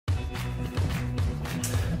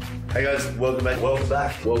Hey guys, welcome back. Welcome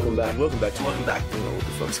back. Welcome back. Welcome back. Welcome back. I don't know what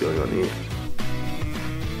the fuck's going on here.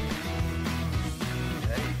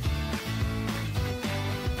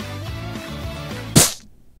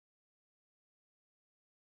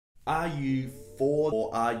 Are you for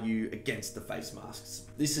or are you against the face masks?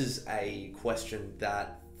 This is a question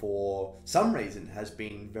that for some reason has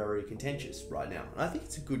been very contentious right now. And I think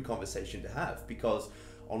it's a good conversation to have because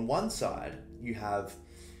on one side you have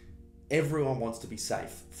everyone wants to be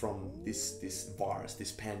safe from this virus,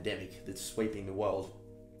 this pandemic that's sweeping the world.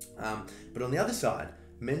 But on the other side,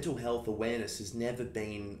 mental health awareness has never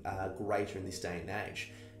been greater in this day and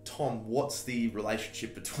age. Tom, what's the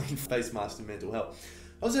relationship between face masks and mental health?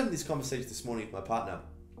 I was having this conversation this morning with my partner.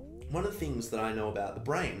 One of the things that I know about the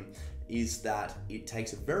brain is that it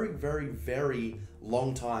takes a very, very, very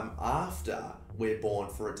long time after we're born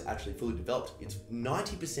for it to actually fully develop. It's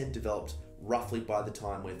 90% developed roughly by the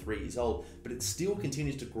time we're 3 years old, but it still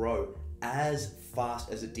continues to grow as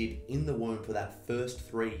fast as it did in the womb for that first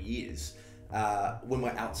 3 years when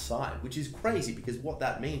we're outside, which is crazy because what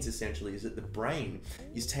that means essentially is that the brain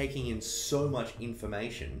is taking in so much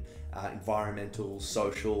information, environmental,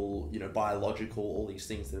 social, biological, all these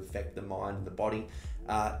things that affect the mind and the body,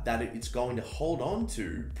 that it's going to hold on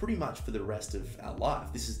to pretty much for the rest of our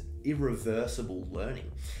life. This is irreversible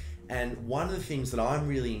learning. And one of the things that I'm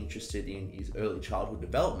really interested in is early childhood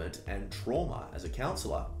development and trauma as a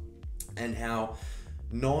counselor, and how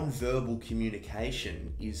non-verbal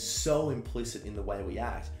communication is so implicit in the way we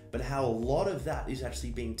act, but how a lot of that is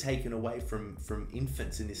actually being taken away from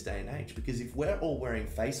infants in this day and age. Because if we're all wearing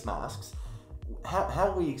face masks, how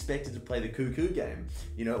are we expected to play the cuckoo game?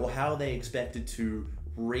 Or how are they expected to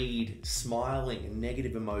read smiling and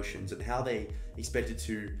negative emotions, and how they expected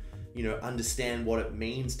to understand what it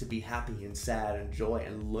means to be happy and sad and joy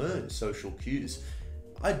and learn social cues?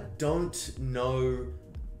 I don't know.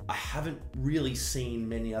 I haven't really seen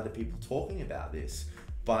many other people talking about this,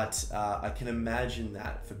 but I can imagine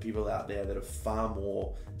that for people out there that are far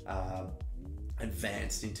more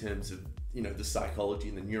advanced in terms of the psychology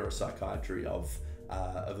and the neuropsychiatry of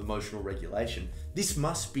emotional regulation, this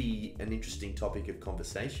must be an interesting topic of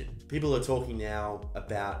conversation. People are talking now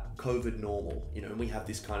about COVID normal, and we have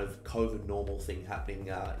this kind of COVID normal thing happening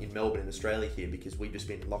in Melbourne in Australia here because we've just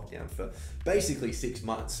been in lockdown for basically 6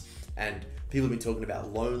 months, and people have been talking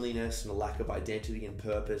about loneliness and a lack of identity and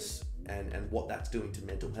purpose and what that's doing to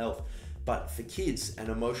mental health. But for kids and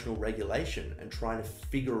emotional regulation and trying to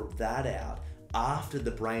figure that out after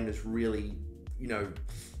the brain is really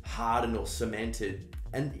hardened or cemented,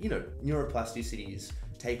 and neuroplasticity is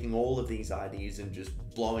taking all of these ideas and just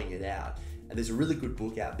blowing it out. And there's a really good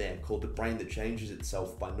book out there called The Brain That Changes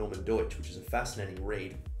Itself by Norman Deutsch, which is a fascinating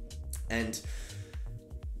read. And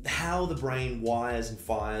how the brain wires and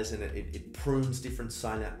fires, and it prunes different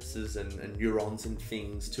synapses and neurons and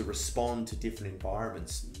things to respond to different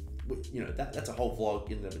environments. That's a whole vlog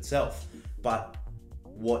in and of itself. But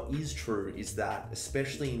what is true is that,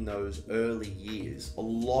 especially in those early years, a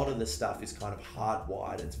lot of the stuff is kind of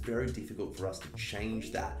hardwired. It's very difficult for us to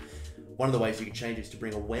change that. One of the ways you can change it is to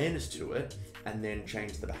bring awareness to it and then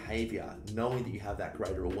change the behavior, knowing that you have that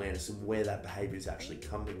greater awareness and where that behavior is actually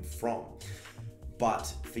coming from.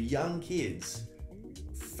 But for young kids,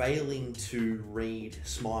 failing to read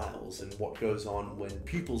smiles and what goes on when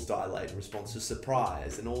pupils dilate in response to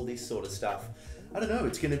surprise and all this sort of stuff, I don't know.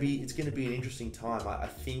 It's going to be an interesting time. I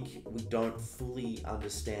think we don't fully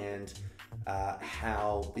understand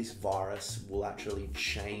how this virus will actually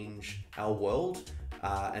change our world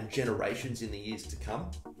and generations in the years to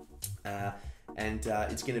come. And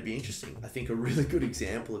it's going to be interesting. I think a really good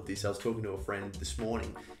example of this, I was talking to a friend this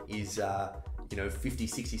morning, is 50,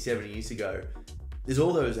 60, 70 years ago, there's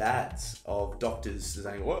all those ads of doctors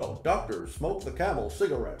saying, well, doctors smoke the Camel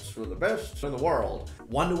cigarettes for the best in the world.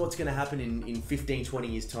 Wonder what's going to happen in 15, 20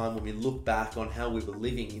 years time when we look back on how we were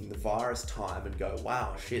living in the virus time and go,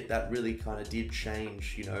 wow, shit, that really kind of did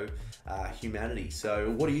change, humanity.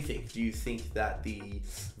 So what do you think? Do you think that the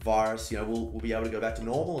virus, we'll be able to go back to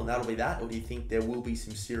normal and that'll be that? Or do you think there will be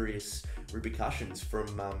some serious repercussions from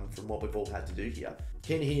what we've all had to do here?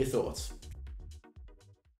 Keen to hear your thoughts.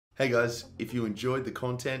 Hey guys, if you enjoyed the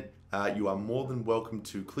content, you are more than welcome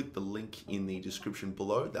to click the link in the description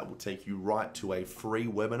below. That will take you right to a free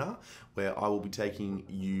webinar where I will be taking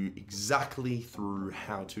you exactly through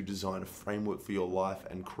how to design a framework for your life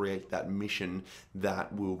and create that mission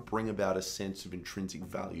that will bring about a sense of intrinsic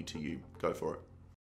value to you. Go for it.